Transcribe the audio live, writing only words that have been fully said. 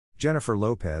Jennifer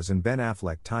Lopez and Ben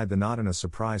Affleck tied the knot in a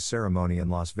surprise ceremony in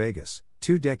Las Vegas,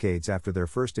 2 decades after their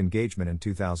first engagement in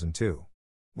 2002.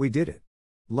 We did it.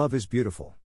 Love is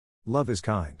beautiful. Love is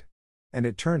kind. And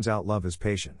it turns out love is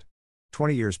patient.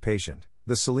 20 years patient,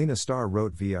 the Selena star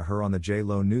wrote via her On the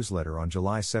J.Lo newsletter on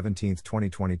July 17,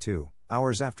 2022,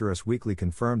 hours after Us Weekly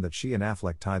confirmed that she and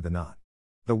Affleck tied the knot.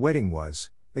 The wedding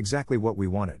was exactly what we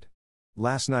wanted.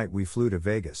 Last night we flew to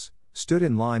Vegas, stood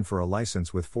in line for a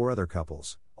license with 4 other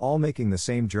couples, all making the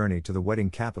same journey to the wedding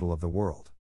capital of the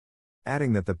world.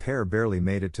 Adding that the pair barely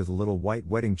made it to the little white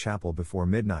wedding chapel before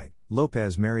midnight,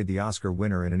 Lopez married the Oscar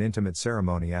winner in an intimate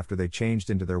ceremony after they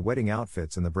changed into their wedding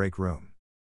outfits in the break room.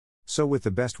 So with the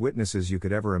best witnesses you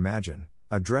could ever imagine,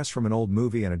 a dress from an old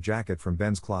movie and a jacket from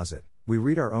Ben's closet, we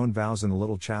read our own vows in the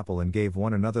little chapel and gave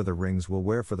one another the rings we'll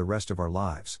wear for the rest of our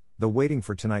lives, the Waiting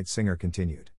for Tonight singer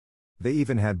continued. They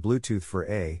even had Bluetooth for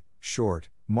a short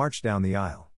march down the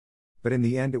aisle. But in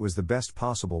the end it was the best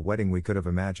possible wedding we could have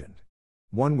imagined.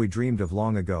 One we dreamed of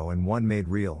long ago and one made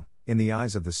real, in the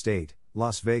eyes of the state,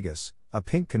 Las Vegas, a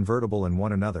pink convertible and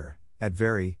one another, at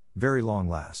very, very long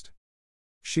last.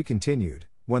 She continued,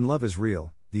 when love is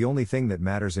real, the only thing that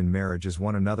matters in marriage is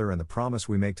one another and the promise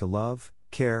we make to love,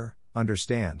 care,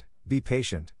 understand, be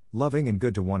patient, loving and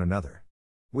good to one another.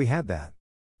 We had that.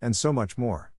 And so much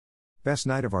more. Best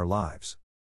night of our lives.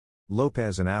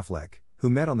 Lopez and Affleck, who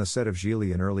met on the set of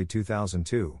Gigli in early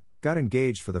 2002, got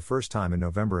engaged for the first time in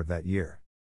November of that year.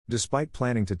 Despite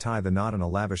planning to tie the knot in a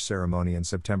lavish ceremony in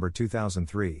September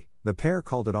 2003, the pair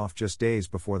called it off just days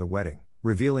before the wedding,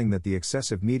 revealing that the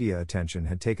excessive media attention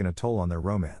had taken a toll on their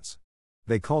romance.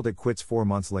 They called it quits 4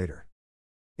 months later.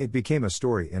 It became a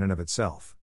story in and of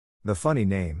itself. The funny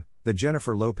name, the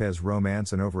Jennifer Lopez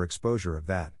romance and overexposure of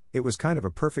that, it was kind of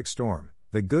a perfect storm,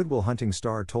 the Good Will Hunting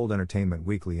star told Entertainment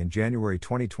Weekly in January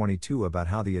 2022 about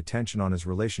how the attention on his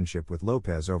relationship with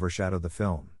Lopez overshadowed the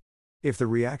film. If the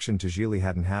reaction to Gigli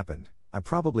hadn't happened, I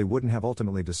probably wouldn't have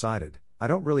ultimately decided, I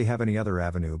don't really have any other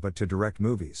avenue but to direct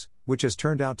movies, which has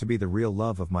turned out to be the real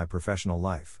love of my professional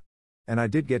life. And I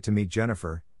did get to meet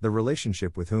Jennifer, the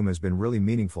relationship with whom has been really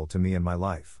meaningful to me in my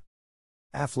life.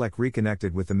 Affleck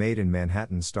reconnected with the Made in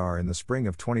Manhattan star in the spring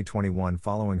of 2021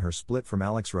 following her split from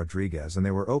Alex Rodriguez, and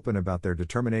they were open about their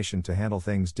determination to handle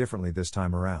things differently this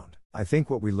time around. I think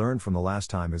what we learned from the last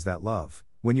time is that love,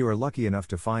 when you are lucky enough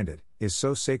to find it, is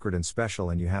so sacred and special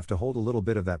and you have to hold a little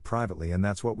bit of that privately, and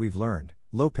that's what we've learned,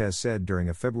 Lopez said during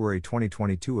a February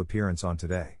 2022 appearance on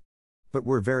Today. But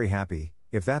we're very happy,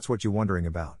 if that's what you're wondering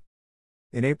about.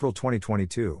 In April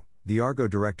 2022, the Argo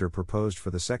director proposed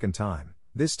for the second time,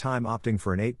 this time opting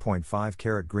for an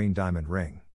 8.5-carat green diamond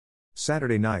ring.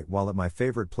 Saturday night, while at my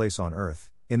favorite place on earth,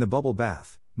 in the bubble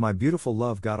bath, my beautiful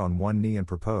love got on one knee and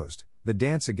proposed, the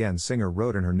Dance Again singer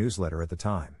wrote in her newsletter at the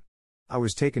time. I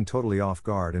was taken totally off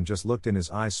guard and just looked in his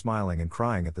eyes, smiling and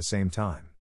crying at the same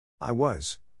time. I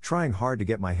was trying hard to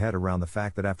get my head around the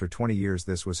fact that after 20 years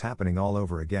this was happening all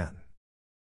over again.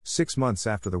 6 months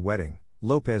after the wedding,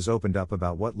 Lopez opened up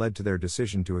about what led to their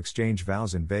decision to exchange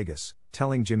vows in Vegas,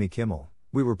 telling Jimmy Kimmel,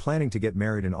 "We were planning to get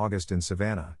married in August in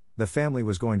Savannah, the family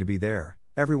was going to be there,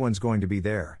 everyone's going to be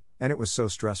there, and it was so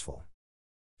stressful."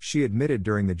 She admitted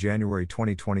during the January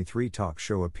 2023 talk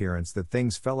show appearance that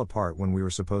things fell apart when we were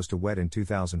supposed to wed in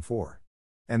 2004.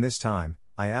 And this time,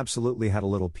 I absolutely had a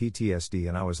little PTSD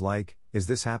and I was like, is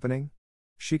this happening?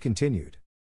 She continued.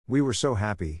 We were so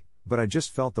happy, but I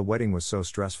just felt the wedding was so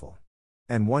stressful.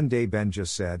 And one day Ben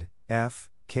just said,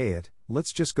 F, K it,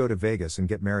 let's just go to Vegas and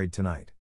get married tonight.